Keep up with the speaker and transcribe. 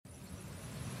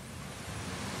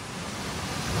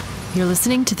You're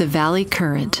listening to the Valley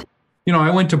Current. You know,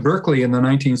 I went to Berkeley in the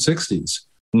 1960s,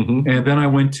 and then I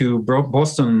went to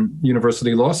Boston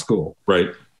University Law School. Right.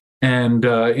 And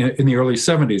in the early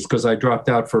 70s, because I dropped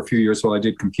out for a few years while I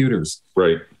did computers.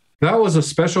 Right. That was a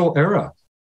special era.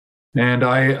 And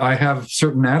I have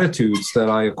certain attitudes that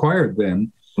I acquired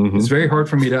then. It's very hard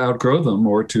for me to outgrow them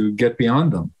or to get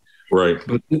beyond them. Right.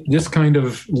 But this kind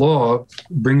of law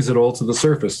brings it all to the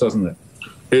surface, doesn't it?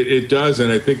 It does,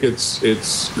 and I think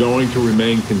it's going to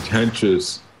remain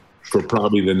contentious for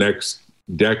probably the next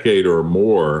decade or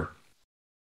more,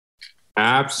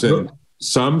 absent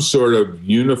some sort of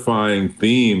unifying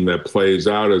theme that plays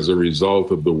out as a result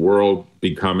of the world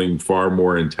becoming far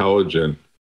more intelligent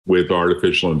with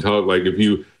artificial intelligence. Like if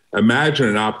you imagine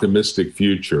an optimistic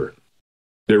future,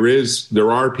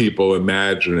 there are people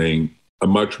imagining a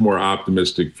much more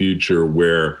optimistic future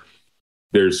where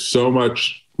there's so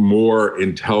much more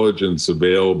intelligence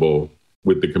available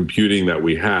with the computing that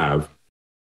we have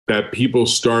that people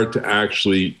start to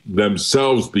actually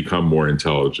themselves become more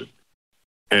intelligent.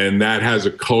 And that has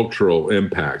a cultural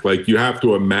impact. Like you have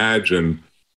to imagine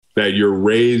that you're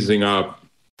raising up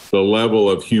the level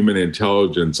of human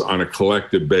intelligence on a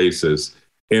collective basis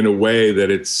in a way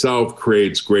that itself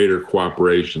creates greater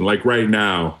cooperation. Like right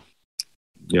now,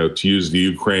 you know, to use the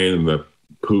Ukraine and the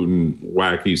Putin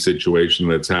wacky situation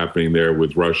that's happening there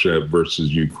with Russia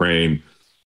versus Ukraine,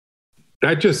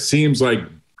 that just seems like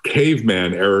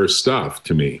caveman era stuff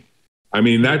to me. I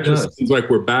mean, that just seems like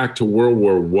we're back to World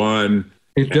War I.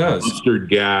 It does. Mustard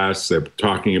gas. They're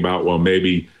talking about, well,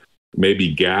 maybe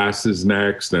gas is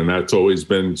next. And that's always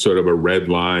been sort of a red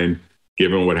line,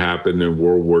 given what happened in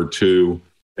World War II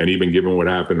and even given what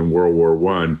happened in World War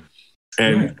I.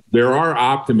 And there are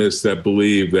optimists that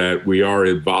believe that we are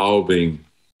evolving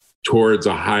towards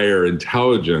a higher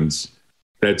intelligence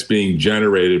that's being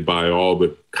generated by all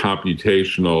the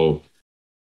computational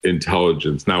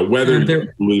intelligence. Now, whether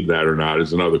you believe that or not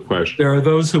is another question. There are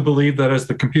those who believe that as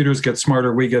the computers get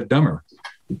smarter, we get dumber.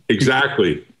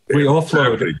 Exactly. We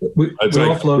offload. We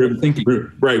offload thinking.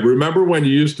 Right. Remember when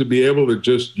you used to be able to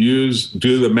just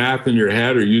do the math in your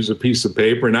head or use a piece of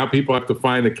paper? Now people have to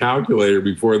find a calculator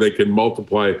before they can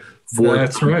multiply 4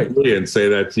 and say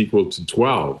that's equal to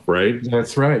 12, right?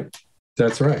 That's right. No,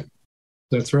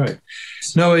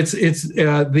 it's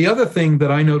the other thing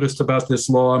that I noticed about this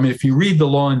law. I mean, if you read the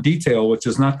law in detail, which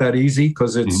is not that easy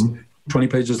because it's 20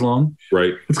 pages long,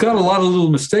 right? It's got a lot of little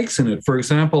mistakes in it. For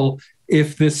example,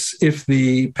 if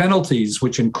the penalties,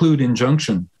 which include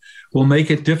injunction, will make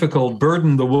it difficult,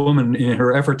 burden the woman in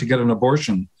her effort to get an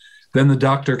abortion, then the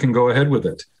doctor can go ahead with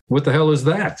it. What the hell is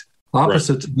that?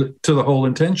 Opposite to the whole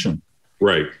intention.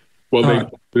 Right. Well,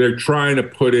 they're trying to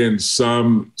put in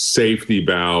some safety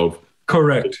valve.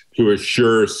 Correct. To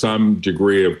assure some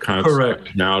degree of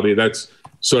constitutionality. That's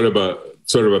sort of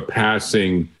a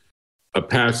passing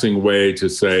way to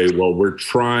say, well, we're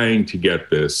trying to get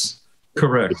this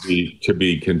to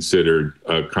be considered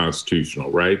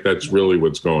constitutional, right? That's really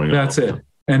what's going on. That's it.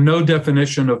 And no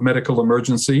definition of medical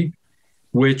emergency,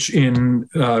 which in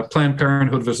Planned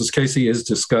Parenthood versus Casey is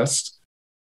discussed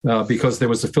because there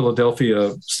was a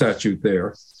Philadelphia statute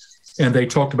there. And they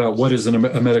talked about what is a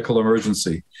medical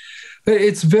emergency.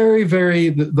 It's very, very,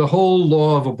 the whole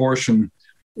law of abortion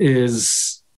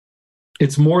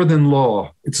it's more than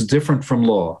law. It's different from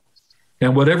law.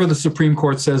 And whatever the Supreme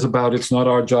Court says about it's not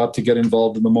our job to get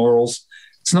involved in the morals,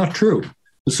 it's not true.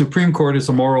 The Supreme Court is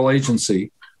a moral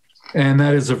agency, and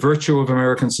that is a virtue of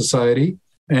American society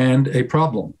and a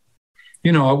problem.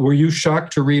 You know, were you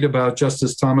shocked to read about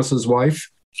Justice Thomas's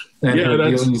wife? And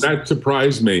that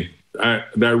surprised me.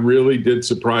 That really did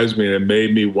surprise me, and it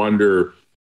made me wonder,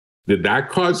 did that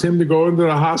cause him to go into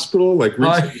the hospital? Like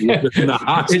recently in the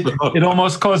hospital? It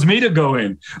almost caused me to go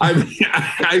in.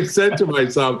 I said to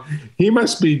myself, he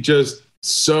must be just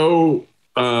so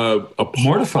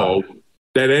mortified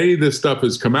that any of this stuff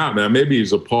has come out. Now, maybe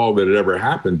he's appalled that it ever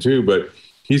happened too, but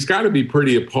he's got to be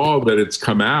pretty appalled that it's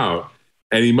come out.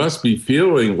 And he must be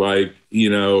feeling like,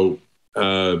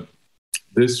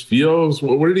 this feels,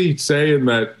 what did he say in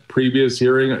that previous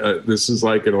hearing? This is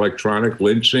like an electronic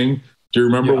lynching. Do you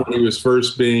remember when he was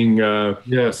first being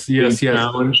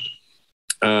challenged?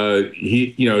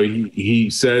 He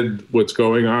said what's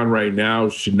going on right now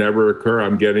should never occur.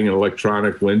 I'm getting an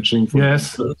electronic lynching.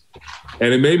 Yes.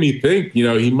 And it made me think,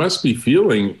 he must be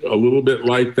feeling a little bit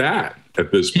like that at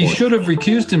this point. He should have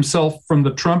recused himself from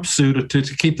the Trump suit to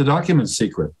keep the documents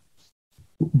secret.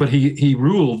 But he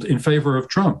ruled in favor of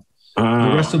Trump.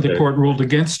 The rest of the court ruled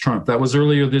against Trump. That was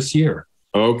earlier this year.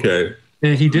 Okay.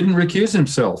 And he didn't recuse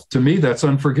himself. To me, that's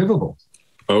unforgivable.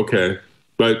 Okay.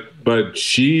 But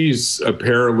she's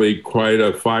apparently quite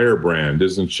a firebrand,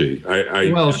 isn't she?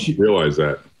 I realize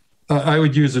that. I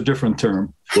would use a different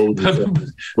term. What would you say?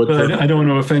 What term? I don't want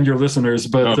to offend your listeners,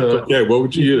 but okay. What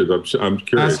would you use? I'm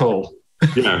curious. Asshole.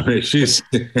 Yeah, I mean, she's.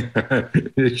 I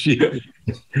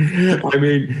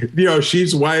mean,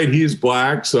 she's white, he's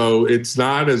black, so it's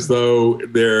not as though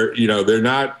they're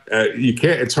not. You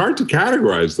can't. It's hard to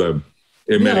categorize them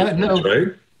in many ways,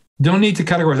 right? Don't need to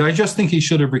categorize. I just think he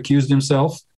should have recused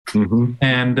himself,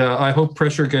 and I hope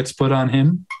pressure gets put on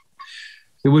him.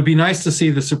 It would be nice to see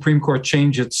the Supreme Court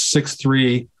change its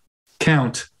 6-3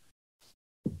 count,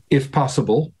 if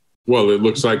possible. Well, it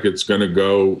looks like it's going to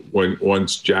go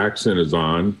once Jackson is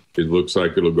on. It looks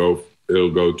like it'll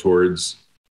go towards.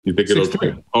 You think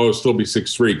it'll still be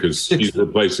 6-3 because he's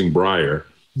replacing Breyer.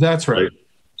 That's right.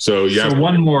 So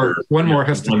one more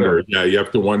has to go. Yeah, you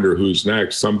have to wonder who's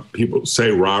next. Some people say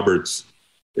Roberts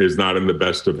is not in the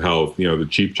best of health. The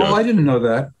Chief Justice. Oh, I didn't know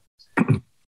that.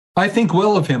 I think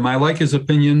well of him. I like his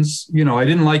opinions. I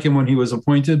didn't like him when he was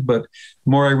appointed, but the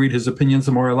more I read his opinions,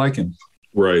 the more I like him.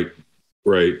 Right.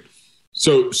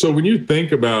 So when you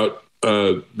think about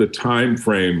the time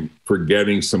frame for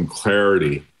getting some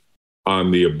clarity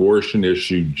on the abortion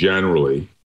issue generally,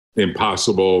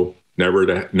 impossible,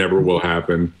 never will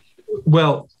happen.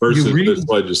 Well, versus this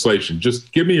legislation,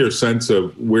 just give me your sense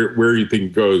of where you think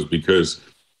it goes, because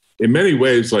in many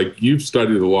ways, like you've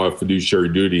studied the law of fiduciary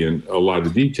duty in a lot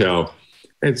of detail.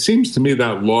 It seems to me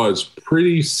that law is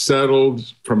pretty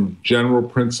settled from general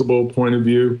principle point of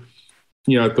view.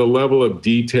 At the level of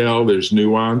detail, there's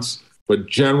nuance, but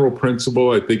general principle,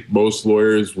 I think most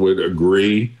lawyers would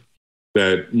agree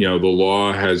that, the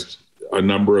law has a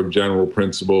number of general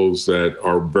principles that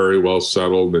are very well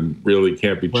settled and really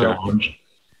can't be challenged.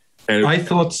 And I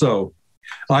thought so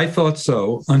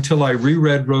until I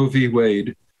reread Roe v.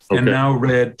 Wade and now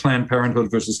read Planned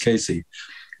Parenthood versus Casey.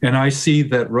 And I see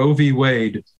that Roe v.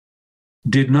 Wade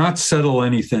did not settle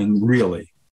anything,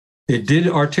 really. It did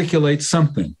articulate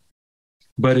something,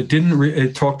 but it didn't.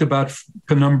 It talked about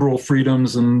penumbral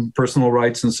freedoms and personal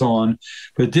rights and so on,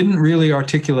 but it didn't really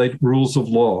articulate rules of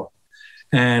law.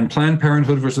 And Planned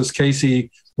Parenthood versus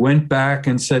Casey went back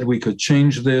and said we could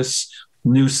change this,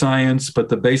 new science, but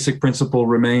the basic principle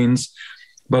remains.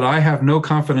 But I have no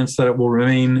confidence that it will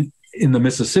remain in the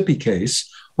Mississippi case,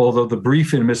 although the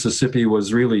brief in Mississippi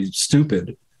was really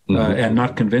stupid and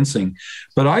not convincing.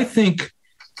 But I think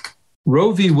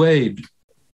Roe v. Wade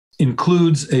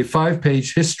includes a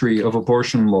 5-page history of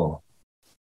abortion law,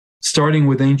 starting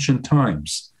with ancient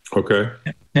times. Okay.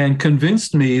 And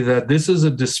convinced me that this is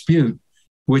a dispute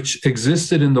which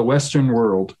existed in the Western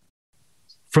world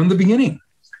from the beginning.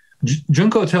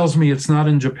 Junko tells me it's not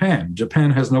in Japan.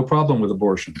 Japan has no problem with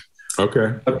abortion.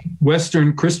 Okay.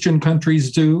 Western Christian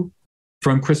countries do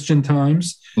from Christian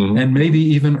times, and maybe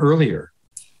even earlier.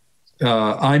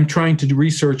 I'm trying to do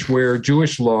research where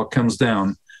Jewish law comes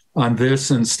down on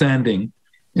this and standing,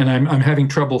 and I'm having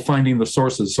trouble finding the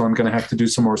sources, so I'm going to have to do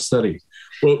some more study.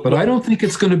 But I don't think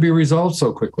it's going to be resolved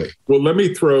so quickly. Well, let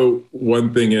me throw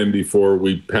one thing in before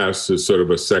we pass to sort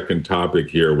of a second topic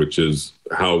here, which is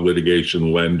how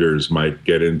litigation lenders might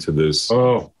get into this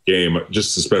game,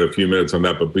 just to spend a few minutes on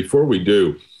that. But before we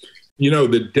do,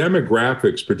 the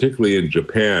demographics, particularly in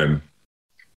Japan,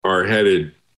 are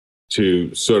headed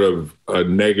to sort of a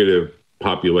negative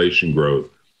population growth.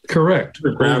 Correct.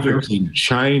 Demographics in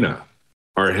China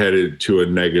are headed to a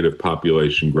negative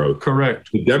population growth. Correct.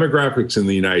 The demographics in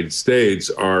the United States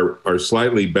are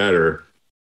slightly better,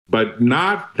 but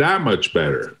not that much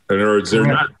better. In other words,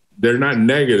 they're not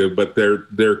negative, but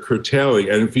they're curtailing.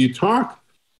 And if you talk,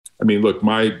 I mean, look,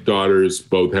 my daughters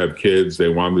both have kids. They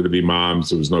wanted to be moms.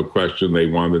 There was no question. They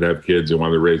wanted to have kids. They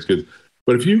wanted to raise kids.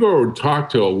 But if you go and talk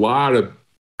to a lot of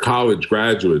college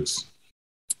graduates,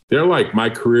 they're like, my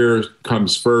career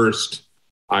comes first.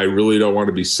 I really don't want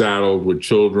to be saddled with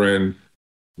children.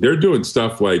 They're doing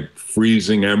stuff like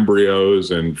freezing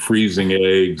embryos and freezing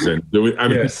eggs and doing,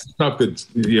 stuff that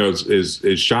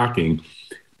is shocking.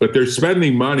 But they're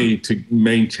spending money to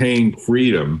maintain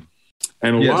freedom.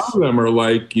 And a lot of them are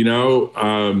like,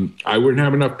 I wouldn't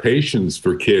have enough patience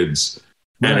for kids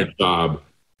and a job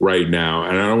right now,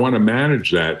 and I don't want to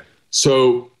manage that.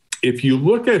 So if you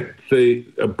look at the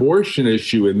abortion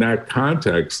issue in that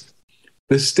context,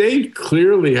 the state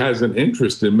clearly has an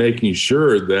interest in making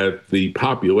sure that the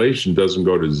population doesn't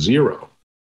go to zero,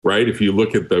 right? If you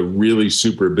look at the really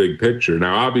super big picture.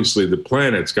 Now, obviously, the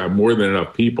planet's got more than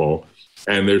enough people,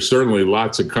 and there's certainly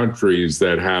lots of countries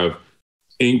that have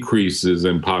increases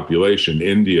in population,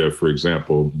 India, for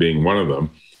example, being one of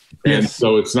them. And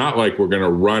so it's not like we're going to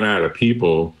run out of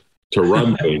people to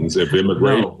run things if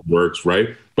immigration works, right?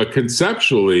 But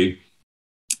conceptually,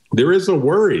 there is a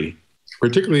worry,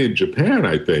 particularly in Japan,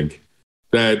 I think,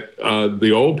 that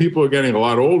the old people are getting a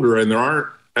lot older and there aren't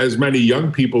as many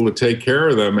young people to take care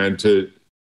of them and to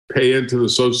pay into the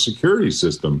Social Security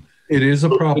system. It is a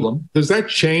problem. Does that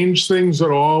change things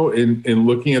at all in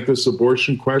looking at this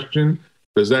abortion question?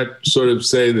 Does that sort of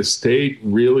say the state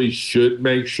really should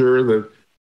make sure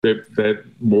that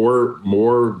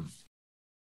more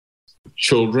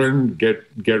children get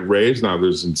raised? Now,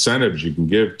 there's incentives you can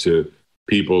give to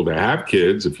people to have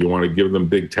kids. If you want to give them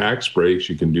big tax breaks,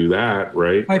 you can do that,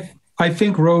 right? I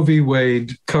think Roe v.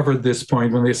 Wade covered this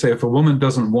point when they say if a woman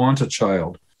doesn't want a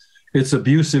child, it's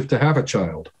abusive to have a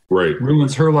child. Right.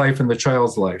 Ruins her life and the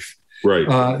child's life.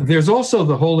 Right. There's also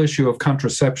the whole issue of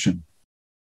contraception,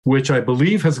 which I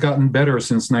believe has gotten better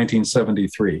since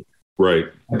 1973. Right.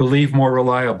 I believe more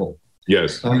reliable.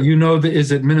 Yes.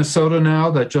 Is it Minnesota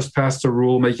now that just passed a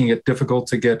rule making it difficult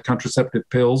to get contraceptive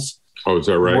pills? Oh, is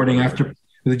that right? Morning after.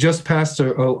 They just passed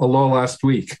a law last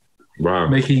week. Wow.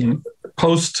 Making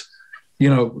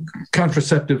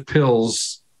contraceptive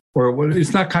pills, or what?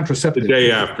 It's not contraceptive. The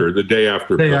day after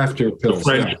pills. The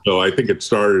French pill. I think it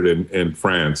started in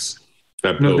France.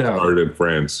 That pill started in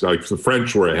France. Like the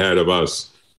French were ahead of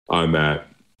us on that.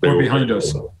 They were were behind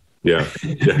us. Yeah.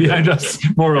 Behind us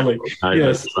morally.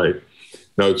 Yes. Right.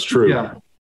 No, it's true.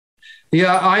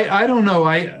 Yeah. I don't know.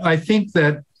 I think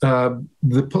that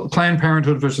the Planned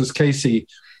Parenthood versus Casey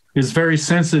is very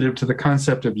sensitive to the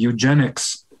concept of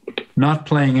eugenics not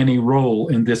playing any role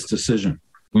in this decision.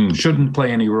 Shouldn't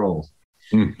play any role.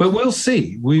 But we'll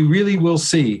see. We really will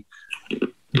see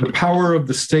the power of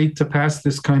the state to pass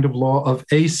this kind of law, of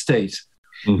a state.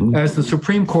 As the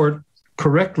Supreme Court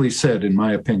correctly said, in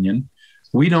my opinion,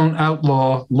 we don't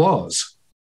outlaw laws.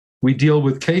 We deal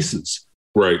with cases.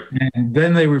 Right. And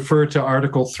then they refer to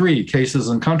Article 3, cases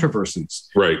and controversies.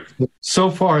 Right. So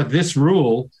far, this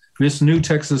rule, this new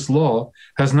Texas law,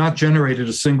 has not generated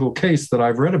a single case that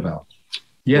I've read about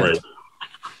yet. Right.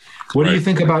 What do you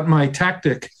think about my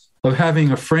tactic of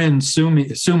having a friend sue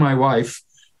my wife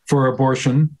for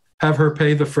abortion, have her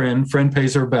pay the friend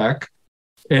pays her back,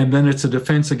 and then it's a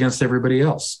defense against everybody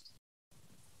else?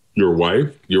 Your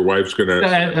wife? Your wife's going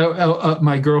to...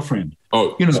 my girlfriend.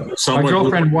 Oh, my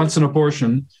girlfriend wants an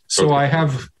abortion, so I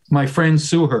have my friend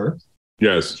sue her.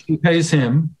 Yes. She pays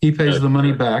him. He pays the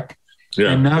money back.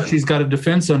 Yeah. And now she's got a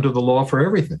defense under the law for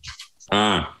everything.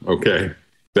 Ah, okay.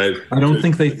 I don't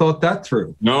think they thought that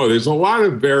through. No, there's a lot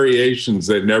of variations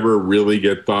that never really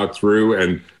get thought through.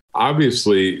 And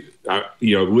obviously,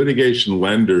 litigation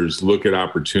lenders look at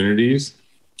opportunities.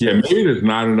 Yes. And maybe there's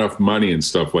not enough money and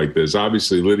stuff like this.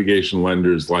 Obviously, litigation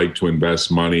lenders like to invest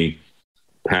money,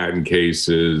 patent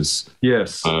cases,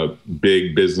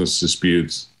 big business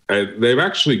disputes. And they've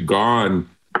actually gone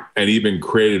and even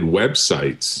created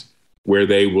websites where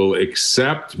they will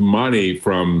accept money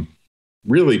from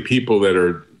really people that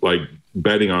are like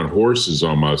betting on horses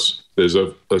almost. There's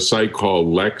a site called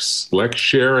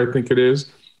LexShare, I think it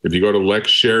is. If you go to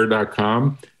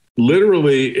lexshare.com,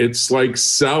 literally it's like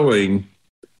selling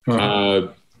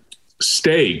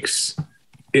stakes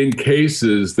in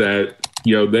cases that,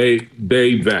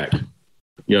 they vet.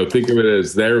 Think of it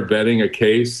as they're vetting a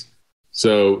case.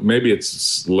 So maybe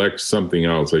it's Lex something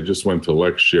else. I just went to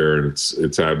LexShare and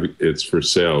it's for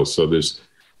sale. So there's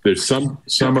some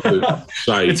other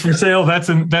site. It's for sale. That's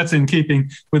in keeping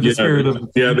with the spirit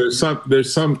of. Yeah, there's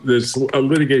a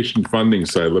litigation funding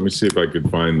site. Let me see if I could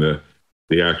find the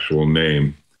actual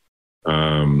name.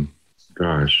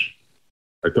 Gosh,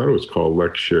 I thought it was called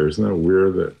LexShare. Isn't that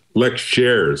weird? That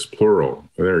LexShares, plural.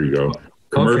 There you go.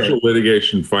 Commercial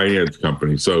litigation finance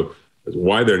company. So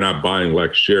why they're not buying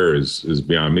LexShare is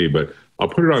beyond me. But I'll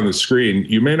put it on the screen.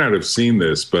 You may not have seen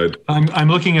this, but I'm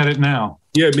looking at it now.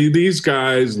 Yeah, these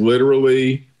guys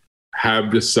literally have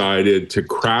decided to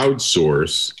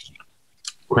crowdfund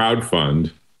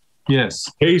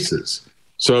cases.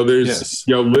 So there's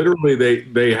literally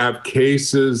they have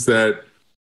cases that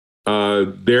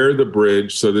they're the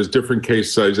bridge. So there's different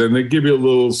case sizes, and they give you a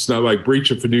little snub like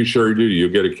breach of fiduciary duty.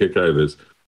 You'll get a kick out of this.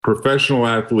 Professional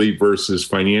athlete versus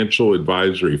financial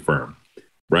advisory firm,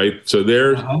 right? So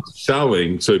they're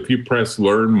selling. So if you press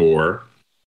learn more,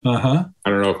 I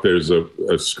don't know if there's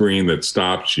a screen that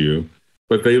stops you,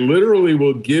 but they literally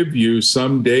will give you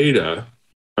some data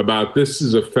about this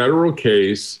is a federal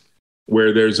case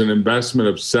where there's an investment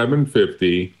of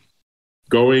 $750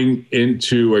 going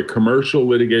into a commercial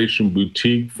litigation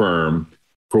boutique firm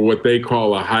for what they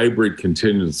call a hybrid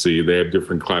contingency. They have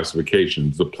different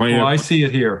classifications. The plaintiff, I see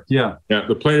it here. Yeah. Yeah.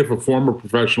 The plaintiff, a former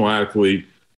professional athlete,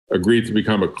 agreed to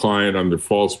become a client under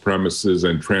false premises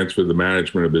and transfer the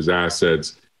management of his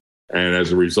assets. And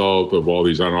as a result of all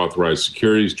these unauthorized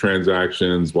securities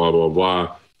transactions, blah, blah,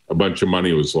 blah, a bunch of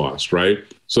money was lost, right?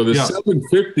 So the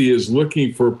 750 is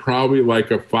looking for probably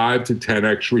like a 5 to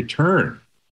 10x return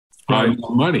on the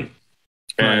money.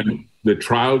 And the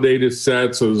trial date is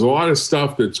set. So there's a lot of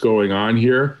stuff that's going on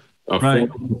here.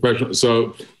 Professional.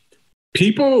 So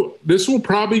people, this will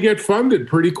probably get funded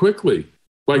pretty quickly.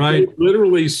 Like they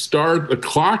literally start the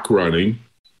clock running.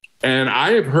 And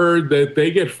I have heard that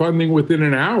they get funding within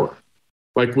an hour,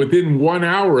 like within 1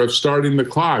 hour of starting the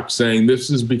clock saying this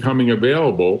is becoming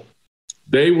available,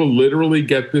 they will literally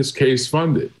get this case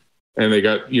funded. And they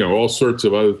got, all sorts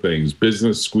of other things,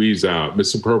 business squeeze out,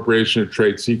 misappropriation of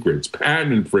trade secrets,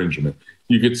 patent infringement.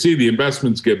 You could see the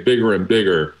investments get bigger and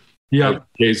bigger. As the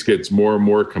case gets more and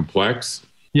more complex.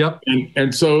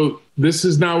 And so this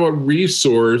is now a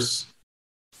resource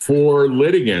for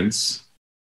litigants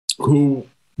who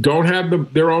don't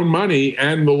have their own money,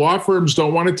 and the law firms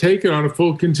don't want to take it on a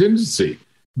full contingency.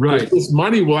 This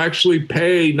money will actually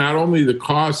pay not only the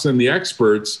costs and the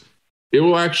experts, it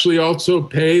will actually also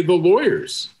pay the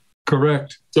lawyers.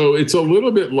 Correct. So it's a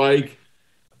little bit like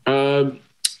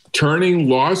turning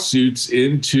lawsuits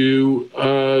into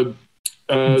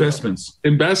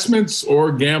investments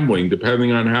or gambling,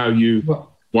 depending on how you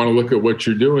want to look at what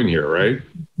you're doing here, right?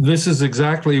 This is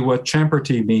exactly what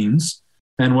champerty means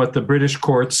and what the British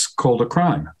courts called a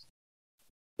crime.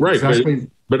 Exactly.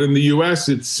 But in the U.S.,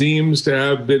 it seems to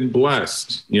have been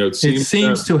blessed. It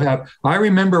seems to have. I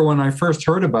remember when I first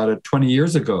heard about it 20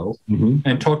 years ago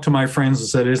and talked to my friends and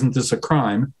said, isn't this a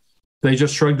crime? They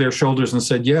just shrugged their shoulders and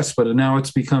said, yes, but now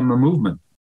it's become a movement.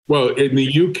 Well, in the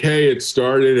UK, it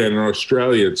started, and in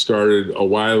Australia, it started a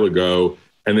while ago.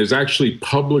 And there's actually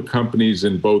public companies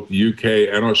in both the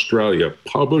UK and Australia,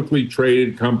 publicly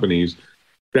traded companies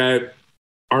that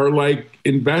are like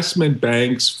investment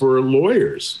banks for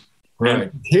lawyers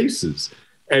and cases.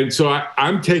 And so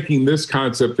I'm taking this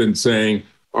concept and saying,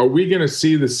 are we going to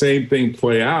see the same thing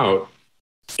play out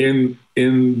in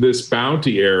this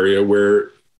bounty area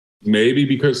where maybe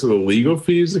because of the legal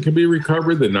fees that can be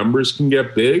recovered, the numbers can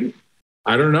get big?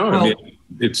 I don't know. I mean,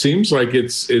 it seems like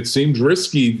it seems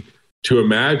risky to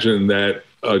imagine that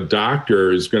a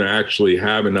doctor is going to actually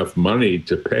have enough money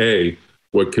to pay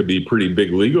what could be pretty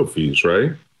big legal fees,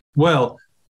 right? Well,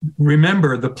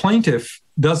 remember, the plaintiff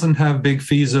doesn't have big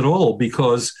fees at all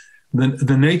because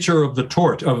the nature of the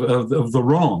tort, of the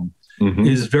wrong,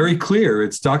 is very clear.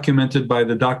 It's documented by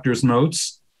the doctor's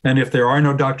notes. And if there are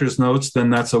no doctor's notes, then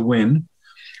that's a win.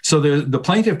 So the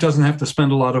plaintiff doesn't have to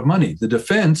spend a lot of money. The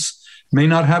defense may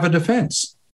not have a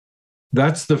defense.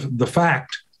 That's the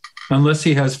fact, unless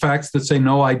he has facts that say,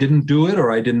 no, I didn't do it,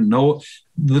 or I didn't know.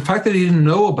 The fact that he didn't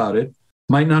know about it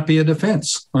might not be a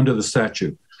defense under the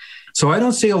statute. So I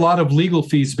don't see a lot of legal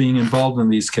fees being involved in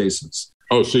these cases.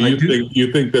 Oh, so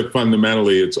you think that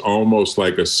fundamentally it's almost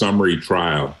like a summary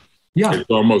trial? Yeah. It's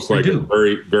almost like a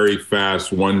very, very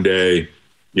fast one day,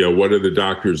 what do the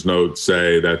doctor's notes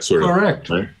say? That sort of thing. Correct.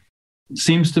 Right?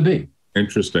 Seems to be.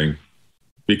 Interesting.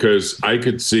 Because I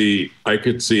could see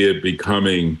it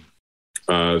becoming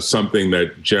something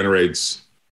that generates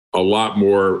a lot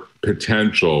more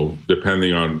potential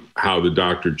depending on how the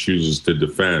doctor chooses to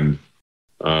defend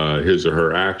his or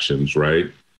her actions,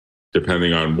 right?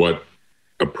 Depending on what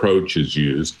approach is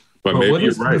used. But maybe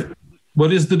you're right.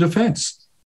 What is the defense?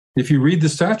 If you read the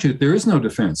statute, there is no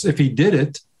defense. If he did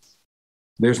it,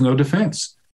 there's no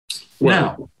defense.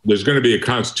 Well, now, there's going to be a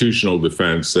constitutional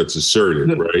defense that's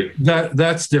asserted, right?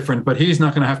 That's different, but he's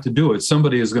not going to have to do it.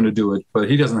 Somebody is going to do it, but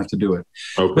he doesn't have to do it.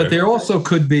 Okay. But there also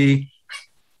could be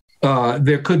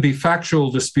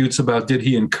factual disputes about, did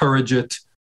he encourage it?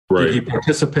 Right. Did he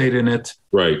participate in it?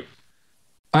 Right.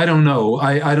 I don't know.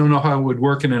 I don't know how it would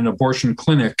work in an abortion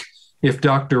clinic if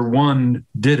Dr. 1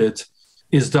 did it.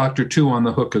 Is Dr. 2 on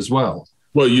the hook as well?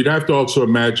 Well, you'd have to also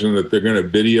imagine that they're going to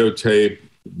videotape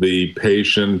the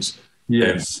patient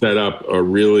and set up a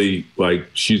really, like,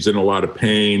 she's in a lot of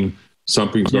pain.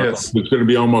 Something's it's going to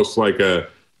be almost like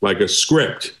a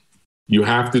script. You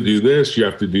have to do this. You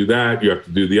have to do that. You have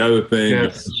to do the other thing. You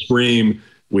have to scream.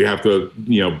 We have to,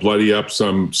 bloody up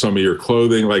some of your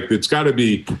clothing. Like, there's going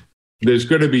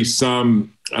to be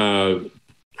some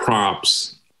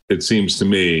props, it seems to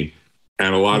me,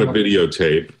 and a lot of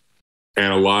videotape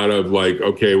and a lot of like,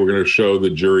 okay, we're going to show the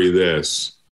jury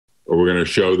this, or we're going to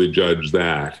show the judge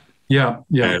that. Yeah.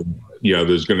 And,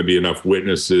 there's going to be enough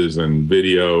witnesses and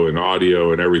video and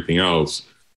audio and everything else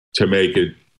to make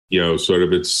it, sort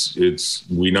of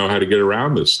we know how to get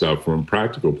around this stuff from a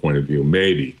practical point of view.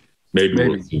 Maybe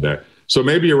we'll see that. So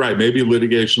maybe you're right. Maybe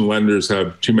litigation lenders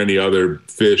have too many other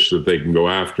fish that they can go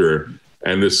after,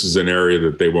 and this is an area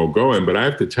that they won't go in. But I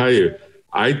have to tell you,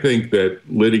 I think that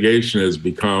litigation has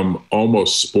become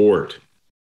almost sport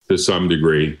to some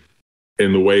degree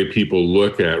in the way people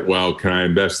look at, well, can I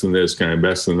invest in this? Can I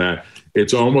invest in that?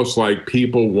 It's almost like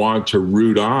people want to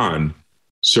root on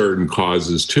certain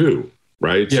causes too,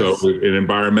 right? Yes. So in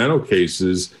environmental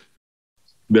cases,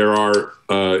 there are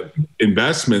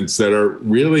investments that are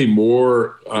really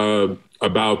more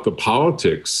about the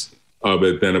politics of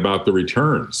it than about the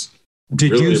returns.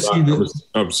 Did really you see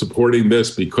of supporting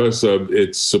this because of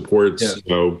its supports, Yes.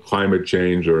 climate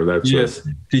change or that sort of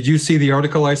thing? Did you see the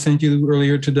article I sent you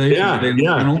earlier today? Yeah, from the Daily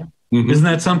yeah. Journal? Mhm. Isn't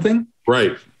that something?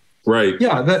 Right.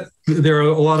 Yeah, that there are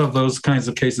a lot of those kinds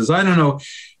of cases. I don't know.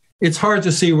 It's hard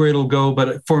to see where it'll go,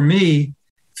 but for me,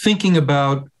 thinking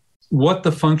about what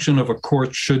the function of a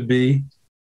court should be,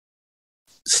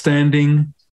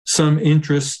 standing, some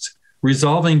interest,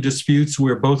 resolving disputes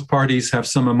where both parties have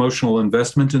some emotional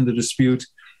investment in the dispute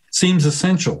seems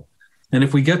essential. And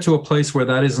if we get to a place where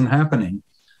that isn't happening,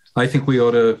 I think we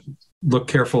ought to look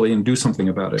carefully and do something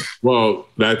about it. Well,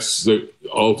 that's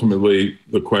ultimately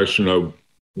the question of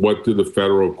what do the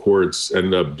federal courts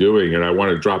end up doing? And I want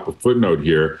to drop a footnote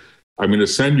here. I'm going to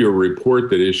send you a report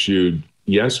that issued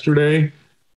yesterday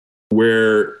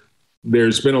where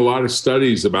there's been a lot of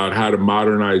studies about how to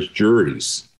modernize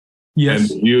juries. Yes. And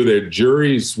the view that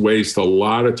juries waste a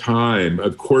lot of time,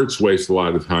 courts waste a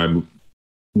lot of time,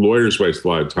 lawyers waste a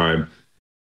lot of time,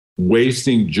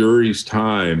 wasting juries'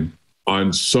 time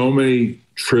on so many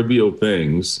trivial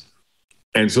things.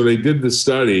 And so they did the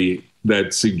study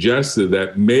that suggested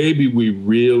that maybe we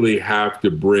really have to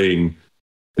bring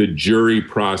the jury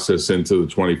process into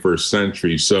the 21st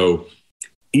century. So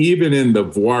even in the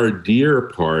voir dire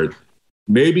part,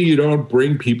 maybe you don't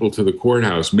bring people to the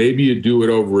courthouse. Maybe you do it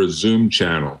over a Zoom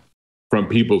channel from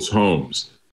people's homes.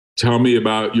 Tell me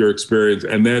about your experience,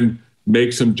 and then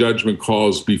make some judgment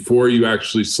calls before you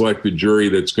actually select the jury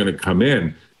that's going to come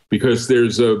in. Because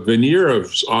there's a veneer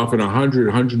of often 100,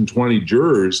 120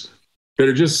 jurors that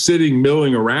are just sitting,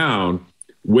 milling around,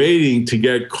 waiting to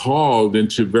get called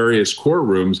into various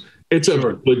courtrooms. It's a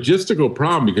logistical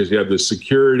problem because you have the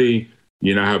security,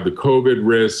 you now have the COVID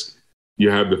risk, you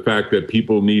have the fact that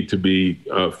people need to be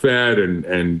fed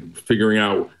and figuring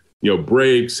out,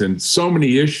 breaks, and so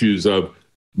many issues of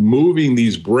moving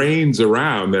these brains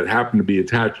around that happen to be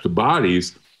attached to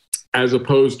bodies, as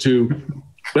opposed to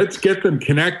let's get them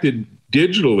connected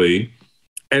digitally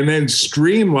and then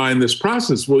streamline this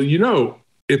process. Well,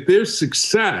 if there's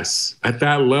success at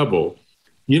that level,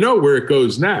 where it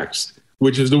goes next,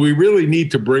 which is, do we really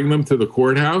need to bring them to the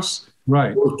courthouse?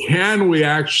 Right. Or can we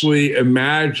actually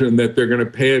imagine that they're going to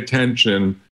pay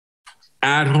attention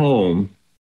at home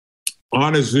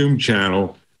on a Zoom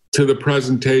channel to the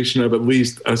presentation of at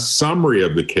least a summary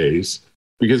of the case?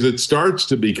 Because it starts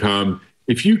to become,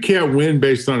 if you can't win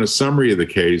based on a summary of the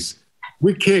case,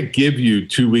 we can't give you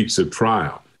 2 weeks of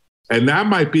trial. And that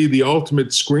might be the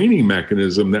ultimate screening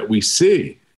mechanism that we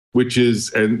see, which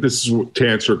is, and this is to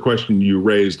answer a question you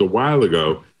raised a while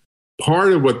ago,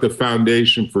 part of what the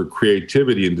Foundation for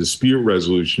Creativity and Dispute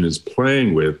Resolution is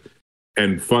playing with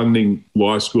and funding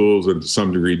law schools and to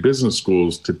some degree business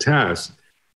schools to test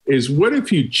is, what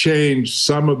if you change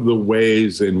some of the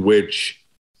ways in which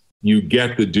you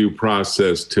get the due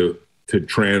process to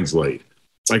translate?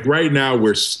 Like right now,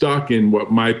 we're stuck in what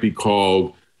might be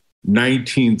called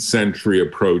 19th century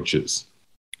approaches.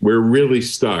 We're really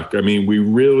stuck. I mean, we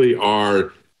really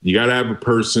are. You got to have a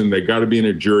person, they got to be in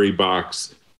a jury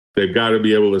box. They've got to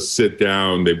be able to sit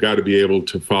down. They've got to be able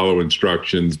to follow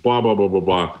instructions, blah, blah, blah, blah,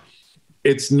 blah.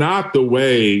 It's not the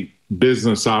way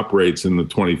business operates in the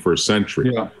 21st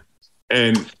century. Yeah.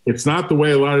 And it's not the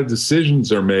way a lot of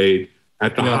decisions are made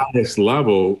at the highest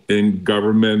level in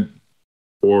government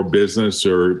or business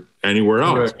or anywhere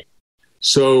else. Right.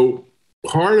 So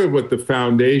part of what the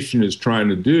foundation is trying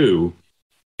to do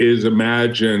is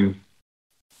imagine,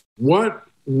 what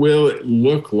will it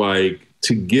look like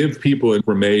to give people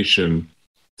information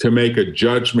to make a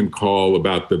judgment call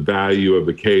about the value of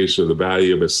a case or the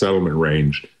value of a settlement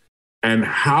range? And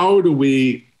how do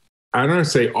we, I don't want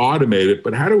to say automate it,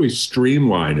 but how do we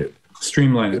streamline it?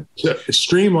 Streamline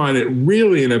it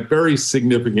really in a very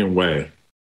significant way.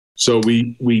 So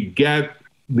we get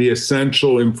the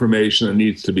essential information that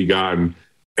needs to be gotten,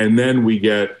 and then we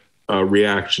get a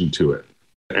reaction to it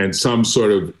and some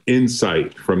sort of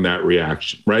insight from that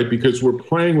reaction, right? Because we're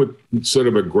playing with sort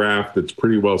of a graph that's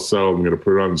pretty well settled. I'm going to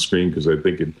put it on the screen because I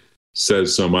think it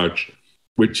says so much,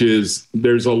 which is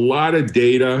there's a lot of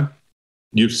data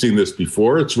you've seen this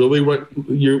before. It's really what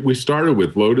we started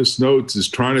with. Lotus Notes is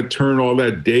trying to turn all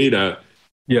that data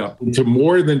into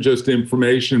more than just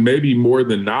information, maybe more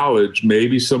than knowledge,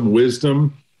 maybe some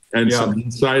wisdom and some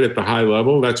insight at the high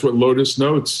level. That's what Lotus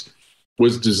Notes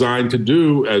was designed to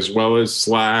do, as well as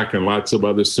Slack and lots of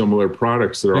other similar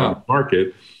products that are on the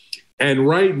market. And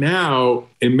right now,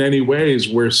 in many ways,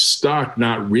 we're stuck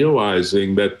not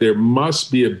realizing that there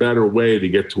must be a better way to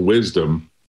get to wisdom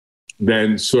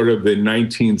than sort of the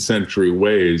 19th century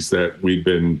ways that we've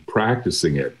been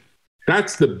practicing it.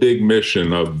 That's the big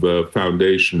mission of the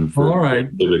Foundation for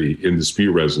Activity in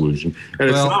Dispute Resolution. And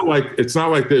it's not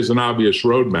like there's an obvious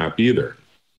roadmap either.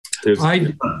 It's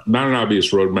not an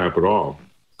obvious roadmap at all.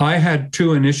 I had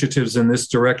 2 initiatives in this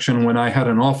direction when I had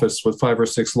an office with 5 or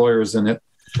 6 lawyers in it.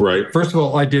 Right. First of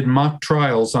all, I did mock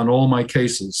trials on all my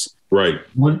cases. Right.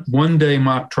 One day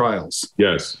mock trials.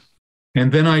 Yes.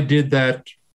 And then I did that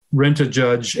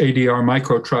Rent-A-Judge ADR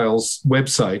micro trials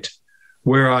website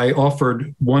where I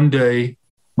offered 1-day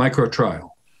micro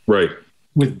trial. Right.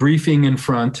 With briefing in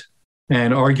front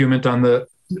and argument on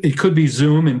it could be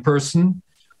Zoom in person.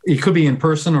 It could be in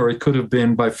person or it could have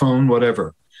been by phone,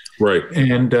 whatever. Right.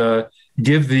 And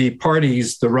give the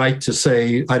parties the right to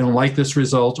say, I don't like this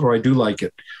result or I do like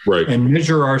it. Right. And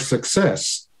measure our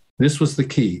success. This was the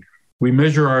key. We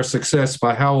measure our success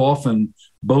by how often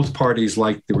both parties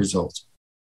like the result.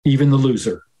 Even the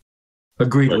loser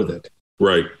agreed with it.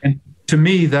 Right. And to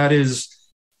me, that is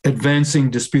advancing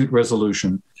dispute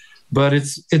resolution. But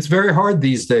it's very hard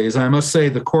these days. I must say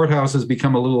the courthouse has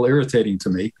become a little irritating to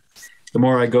me the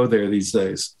more I go there these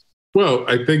days. Well,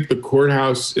 I think the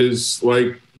courthouse is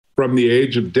like from the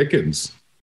age of Dickens.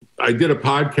 I did a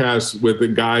podcast with a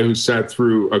guy who sat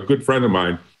through, a good friend of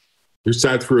mine, who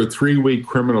sat through a 3-week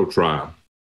criminal trial.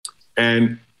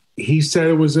 And he said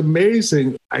it was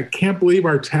amazing. I can't believe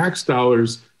our tax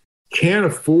dollars can't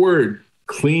afford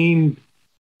clean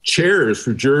chairs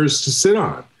for jurors to sit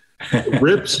on.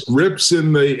 rips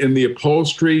in the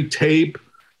upholstery, tape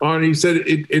on. He said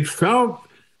it felt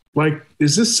like,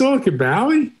 is this Silicon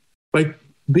Valley? Like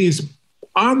these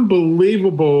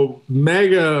unbelievable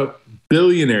mega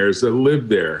billionaires that live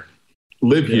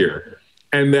here,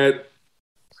 and that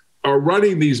are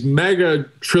running these mega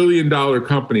trillion-dollar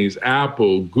companies,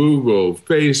 Apple, Google,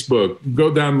 Facebook,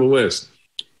 go down the list.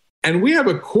 And we have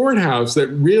a courthouse that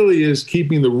really is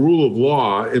keeping the rule of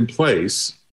law in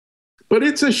place, but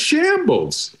it's a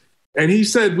shambles. And he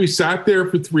said, we sat there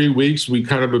for 3 weeks. We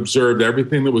kind of observed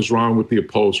everything that was wrong with the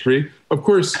upholstery. Of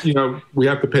course, we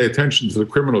have to pay attention to the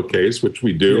criminal case, which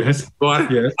we do. Yes. A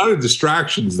lot of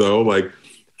distractions, though. Like,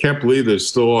 can't believe there's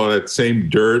still all that same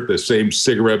dirt, the same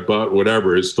cigarette butt,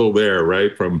 whatever is still there,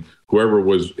 right? From whoever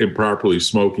was improperly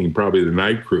smoking, probably the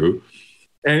night crew.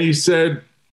 And he said,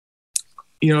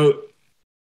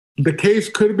 the case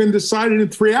could have been decided in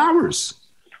 3 hours.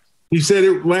 He said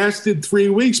it lasted 3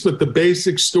 weeks, but the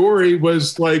basic story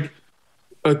was like,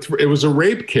 it was a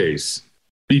rape case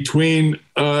between 2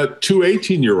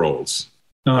 18-year-olds.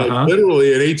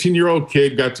 Literally, an 18-year-old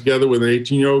kid got together with an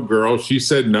 18-year-old girl. She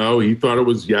said no. He thought it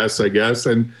was yes, I guess.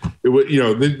 And it was,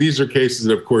 these are cases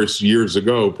that, of course, years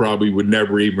ago probably would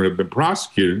never even have been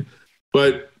prosecuted,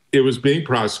 but it was being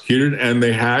prosecuted, and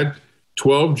they had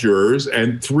 12 jurors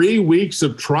and 3 weeks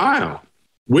of trial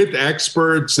with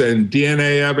experts and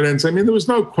DNA evidence. I mean, there was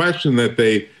no question that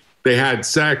they had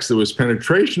sex. There was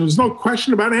penetration. There was no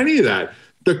question about any of that.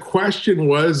 The question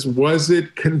was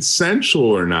it consensual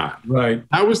or not? Right.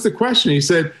 That was the question. He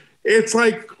said, it's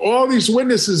like all these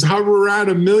witnesses hover around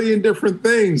a million different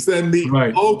things than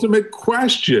the ultimate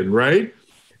question, right?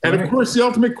 And of course, the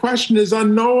ultimate question is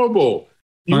unknowable.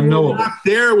 You're not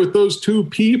there with those two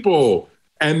people.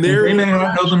 And they may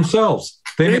not know themselves.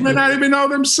 They may not even know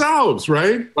themselves,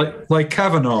 right? Like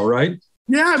Kavanaugh, right?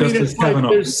 Yeah, I mean, it's like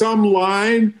there's some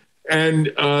line,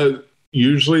 and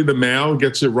usually the male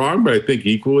gets it wrong, but I think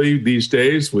equally these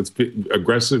days with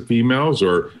aggressive females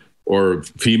or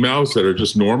females that are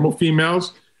just normal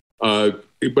females. But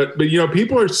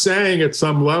people are saying at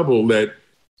some level that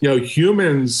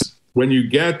humans, when you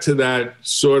get to that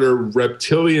sort of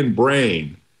reptilian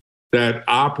brain that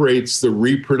operates the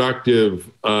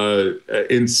reproductive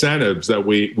incentives that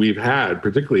we've had,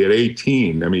 particularly at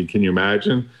 18. I mean, can you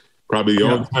imagine? Probably the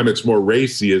only time it's more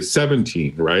racy is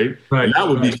 17, right? Right. And that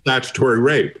would be statutory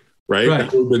rape, right?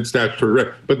 That would have been statutory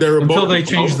rape. But they're until they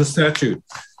change the statute.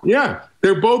 Yeah,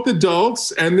 they're both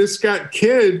adults, and this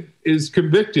kid is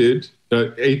convicted.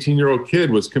 18-year-old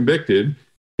kid was convicted.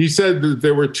 He said that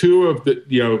there were 2 of the,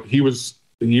 he was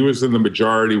in the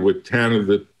majority with 10 of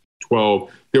the 12.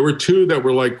 There were 2 that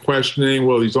were like questioning,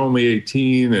 well, he's only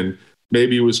 18 and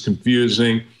maybe it was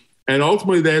confusing. And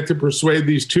ultimately, they had to persuade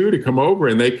these two to come over,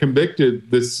 and they convicted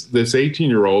this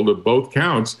 18-year-old of both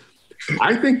counts.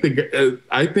 I think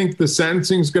the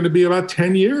sentencing is going to be about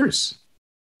 10 years.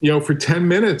 For 10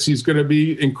 minutes, he's going to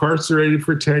be incarcerated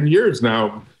for 10 years.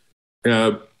 Now,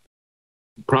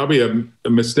 probably a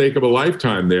mistake of a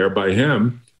lifetime there by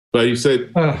him. But he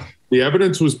said the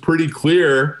evidence was pretty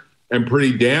clear and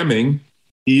pretty damning,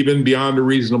 even beyond a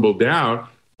reasonable doubt.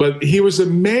 But he was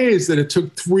amazed that it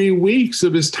took 3 weeks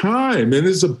of his time. And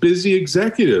this is a busy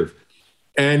executive.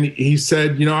 And he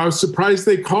said, I was surprised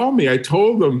they called me. I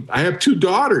told them I have 2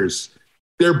 daughters.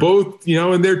 They're both,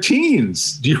 in their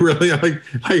teens. Do you really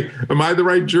am I the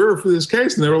right juror for this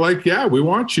case? And they were like, yeah, we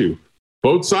want you.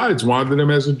 Both sides wanted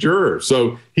him as a juror.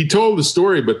 So he told the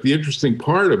story. But the interesting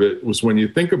part of it was when you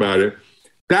think about it,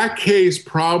 that case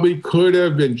probably could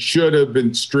have and should have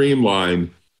been streamlined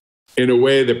in a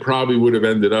way that probably would have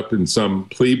ended up in some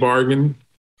plea bargain,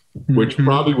 which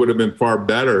probably would have been far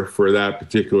better for that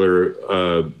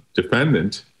particular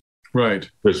defendant. Right.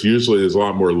 Because usually there's a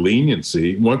lot more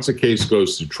leniency. Once a case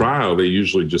goes to trial, they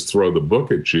usually just throw the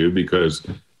book at you because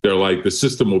they're like, the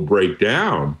system will break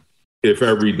down if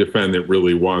every defendant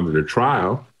really wanted a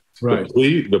trial. Right.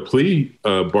 The plea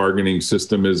bargaining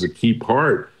system is a key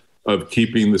part of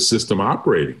keeping the system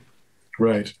operating.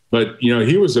 Right. But,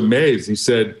 he was amazed. He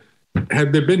said,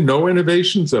 had there been no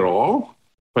innovations at all?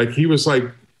 Like, he was like,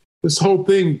 this whole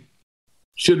thing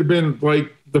should have been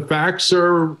like the facts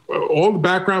are, all the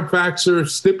background facts are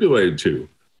stipulated to.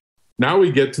 Now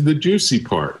we get to the juicy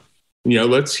part.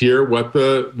 Let's hear what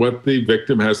the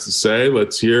victim has to say.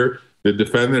 Let's hear the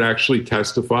defendant actually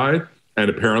testified and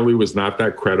apparently was not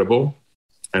that credible.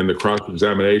 And the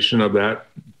cross-examination of that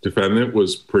defendant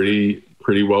was pretty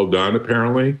well done,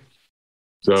 apparently.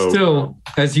 So still,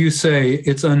 as you say,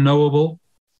 it's unknowable.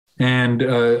 And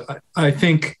I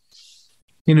think,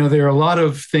 there are a lot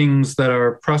of things that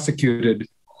are prosecuted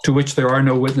to which there are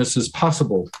no witnesses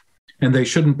possible, and they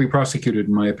shouldn't be prosecuted,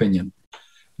 in my opinion.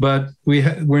 But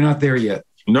we're not there yet.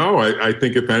 No, I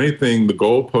think if anything, the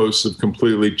goalposts have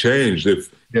completely changed.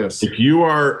 If you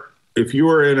are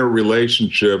in a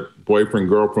relationship, boyfriend,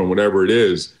 girlfriend, whatever it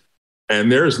is, and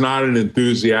there's not an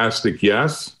enthusiastic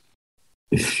yes,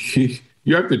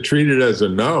 you have to treat it as a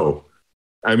no.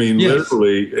 I mean,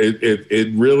 literally,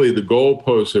 it really, the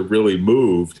goalposts have really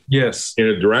moved in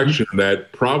a direction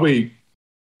that probably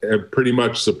have pretty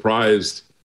much surprised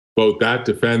both that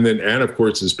defendant and, of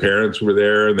course, his parents were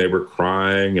there and they were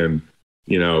crying. And,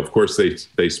 of course,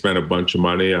 they spent a bunch of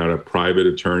money on a private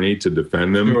attorney to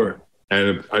defend them. Sure.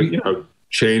 And,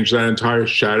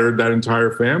 shattered that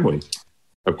entire family.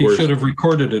 Of course, he should have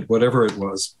recorded it, whatever it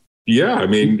was. Yeah, I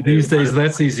mean, these days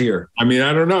that's easier. I mean,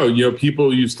 I don't know.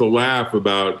 People used to laugh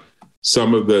about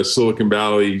some of the Silicon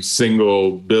Valley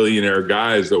single billionaire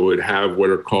guys that would have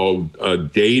what are called a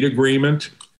date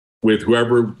agreement with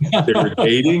whoever they were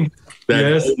dating.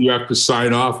 That you have to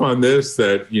sign off on this.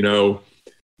 That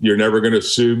you're never going to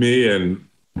sue me, and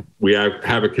we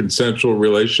have a consensual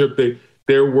relationship.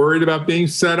 They're worried about being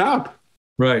set up.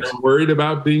 Right. They're worried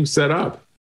about being set up.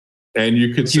 And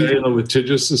you could say in a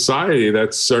litigious society,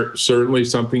 that's certainly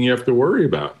something you have to worry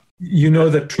about.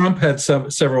 That Trump had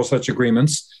several such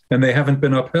agreements, and they haven't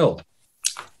been upheld.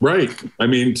 Right. I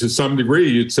mean, to some degree,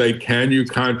 you'd say, can you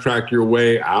contract your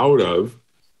way out of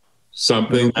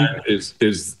something that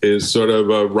is sort of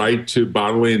a right to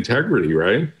bodily integrity,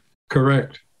 right?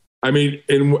 Correct. I mean,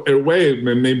 in a way,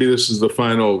 maybe this is the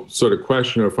final sort of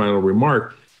question or final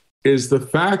remark, is the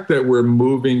fact that we're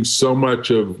moving so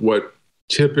much of what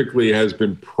typically has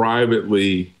been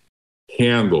privately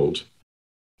handled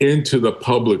into the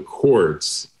public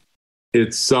courts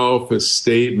itself a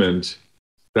statement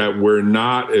that we're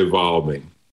not evolving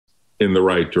in the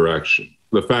right direction.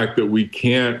 The fact that we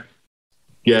can't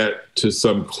get to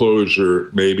some closure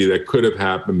maybe that could have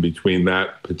happened between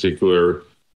that particular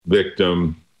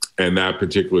victim and that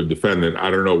particular defendant.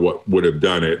 I don't know what would have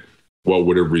done it, what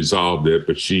would have resolved it,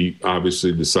 but she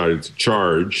obviously decided to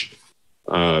charge.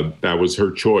 That was her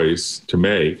choice to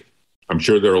make. I'm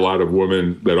sure there are a lot of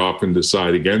women that often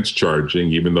decide against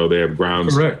charging, even though they have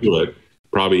grounds to do it.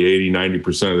 Probably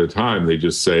 80-90% of the time, they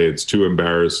just say it's too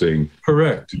embarrassing.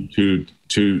 Correct. Too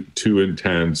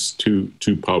intense, too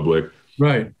public.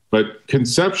 Right. But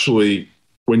conceptually,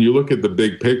 when you look at the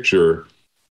big picture,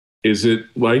 is it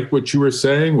like what you were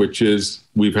saying, which is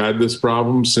we've had this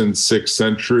problem since 6th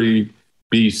century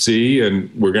BC, and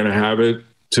we're going to have it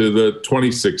to the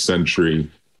 26th century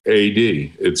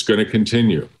AD. It's going to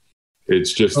continue.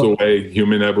 It's just the way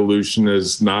human evolution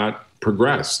has not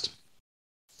progressed.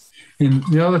 And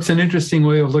that's an interesting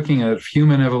way of looking at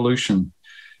human evolution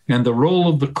and the role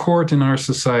of the court in our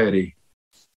society.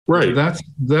 Right.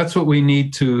 That's what we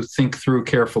need to think through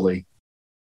carefully.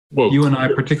 Well, you and I,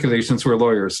 particularly, since we're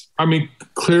lawyers. I mean,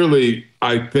 clearly,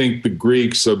 I think the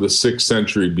Greeks of the 6th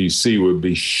century BC would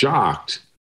be shocked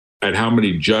at how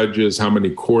many judges, how many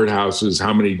courthouses,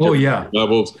 how many different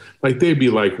levels. Like, they'd be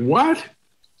like, what?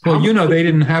 Well, they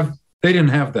didn't have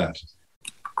that.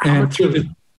 How much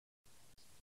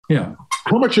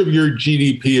of your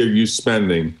GDP are you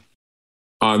spending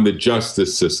on the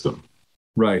justice system?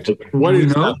 Right. What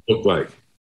does that look like?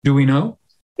 Do we know?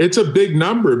 It's a big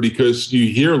number, because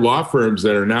you hear law firms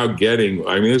that are now getting,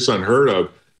 I mean, it's unheard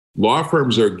of.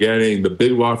 The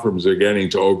big law firms are getting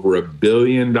to over $1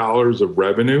 billion of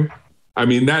revenue. I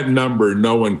mean, that number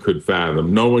no one could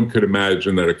fathom. No one could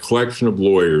imagine that a collection of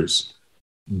lawyers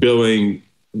billing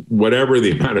whatever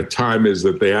the amount of time is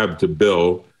that they have to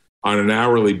bill on an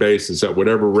hourly basis at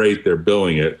whatever rate they're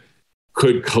billing it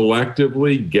could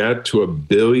collectively get to $1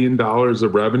 billion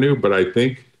of revenue. But I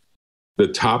think the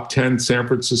top 10 San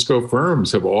Francisco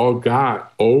firms have all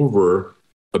got over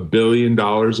 $1 billion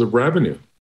of revenue.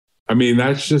 I mean,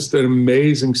 that's just an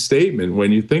amazing statement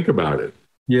when you think about it.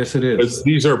 Yes, it is.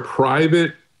 These are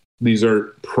private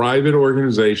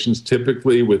organizations,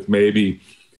 typically with maybe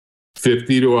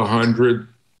 50 to 100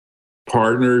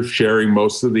 partners sharing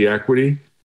most of the equity.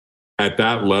 At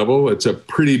that level, it's a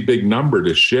pretty big number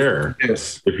to share.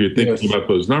 Yes. If you're thinking about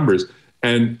those numbers.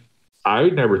 And I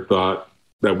never thought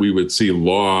that we would see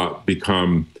law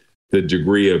become the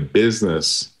degree of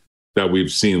business that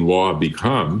we've seen law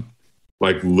become.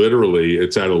 Like, literally,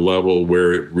 it's at a level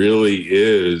where it really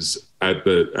is at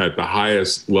the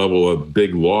highest level of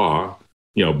big law.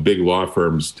 Big law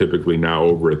firms typically now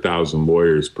over 1,000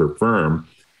 lawyers per firm,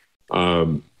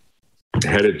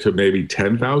 headed to maybe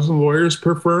 10,000 lawyers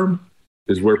per firm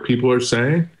is where people are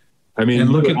saying. I mean,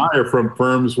 you and I are from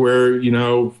firms where,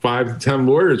 5 to 10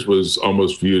 lawyers was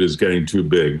almost viewed as getting too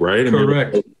big, right?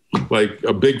 Correct. Like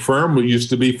a big firm used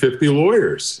to be 50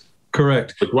 lawyers.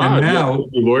 Correct. Like, wow, and now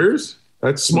 50 lawyers?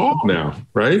 That's small now,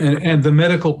 right? And the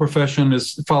medical profession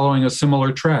is following a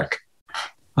similar track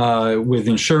with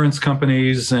insurance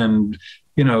companies and,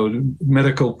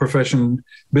 medical profession,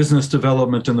 business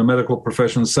development in the medical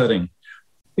profession setting.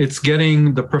 It's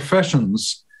getting the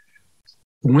professions.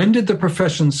 When did the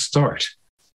professions start?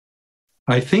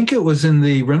 I think it was in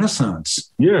the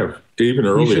Renaissance. Yeah, even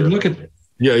earlier. You should look at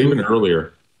even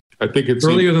earlier. I think it's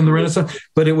earlier than the Renaissance,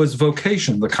 but it was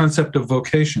vocation, the concept of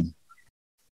vocation.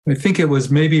 I think it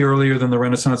was maybe earlier than the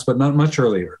Renaissance, but not much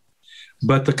earlier.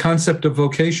 But the concept of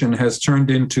vocation has turned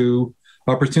into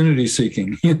opportunity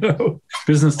seeking,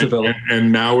 business development.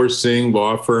 And now we're seeing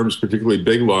law firms, particularly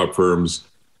big law firms,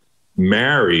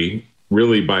 marry,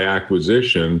 really by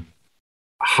acquisition,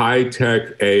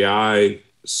 high-tech AI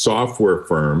software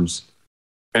firms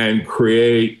and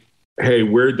create, hey,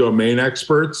 we're domain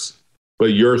experts,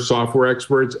 but you're software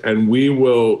experts, and we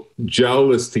will gel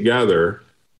this together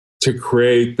to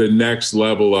create the next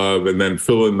level of, and then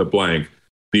fill in the blank,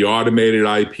 the automated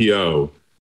IPO,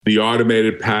 the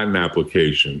automated patent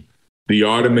application, the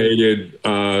automated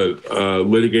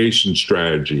litigation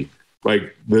strategy.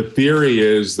 Like, the theory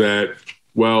is that,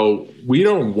 well, we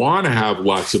don't want to have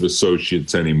lots of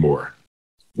associates anymore.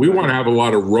 We want to have a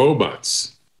lot of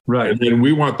robots. Right. And then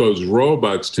we want those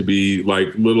robots to be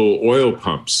like little oil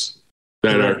pumps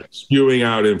that are spewing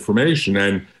out information.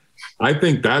 And I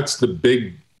think that's the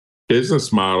big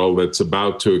business model that's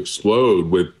about to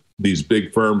explode with these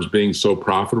big firms being so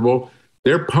profitable.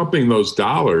 They're pumping those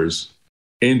dollars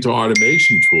into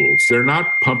automation tools. They're not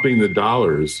pumping the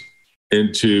dollars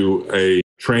into a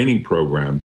training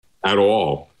program at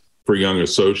all for young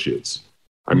associates.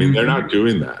 I mean, they're not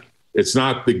doing that. It's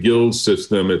not the guild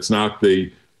system. It's not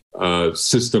the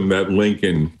system that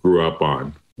Lincoln grew up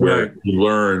on, where he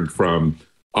learned from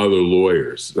other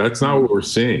lawyers. That's not what we're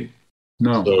seeing.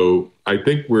 No. So I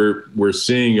think we're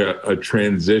seeing a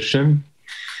transition,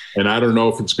 and I don't know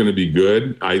if it's going to be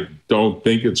good. I don't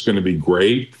think it's going to be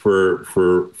great for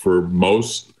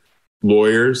most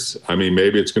lawyers. I mean,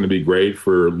 maybe it's going to be great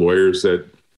for lawyers that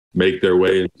make their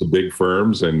way into big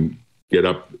firms and get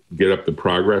up the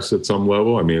progress at some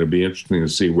level. I mean, it'd be interesting to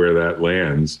see where that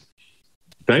lands.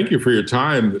 Thank you for your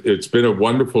time. It's been a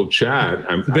wonderful chat.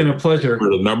 It's been a pleasure.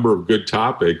 For a number of good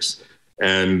topics.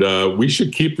 And we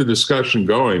should keep the discussion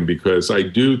going, because I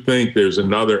do think there's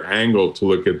another angle to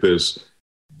look at this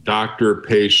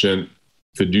doctor-patient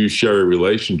fiduciary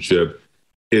relationship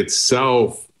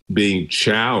itself being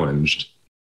challenged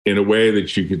in a way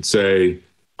that you could say,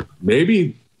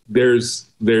 maybe there's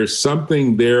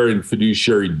something there in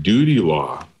fiduciary duty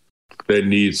law that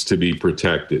needs to be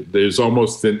protected. There's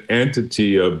almost an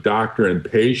entity of doctor and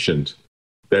patient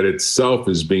that itself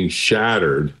is being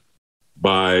shattered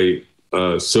by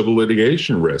civil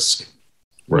litigation risk,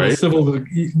 right? Well,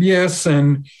 yes,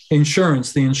 and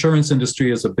insurance. The insurance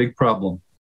industry is a big problem.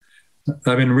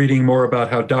 I've been reading more about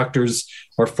how doctors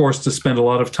are forced to spend a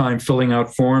lot of time filling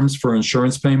out forms for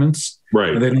insurance payments.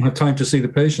 Right. And they don't have time to see the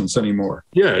patients anymore.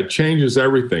 Yeah, it changes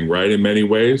everything, right? In many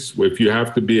ways, if you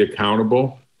have to be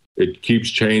accountable, it keeps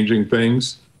changing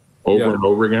things over and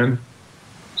over again.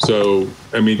 So,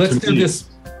 I mean, let's do this.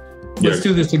 Let's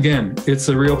do this again. It's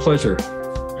a real pleasure.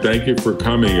 Thank you for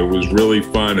coming. It was really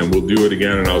fun, and we'll do it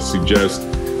again, and I'll suggest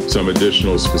some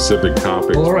additional specific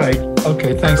topics. All right.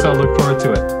 Okay. Thanks. I'll look forward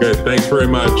to it. Good. Thanks very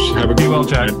much. Have a good well,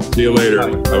 Jack. See you later.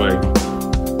 Bye. Bye-bye.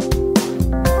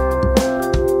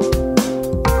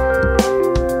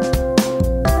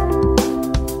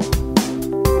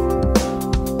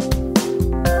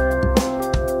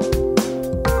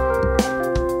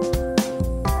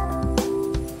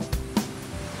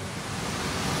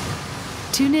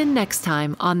 Tune in next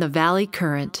time on The Valley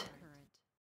Current.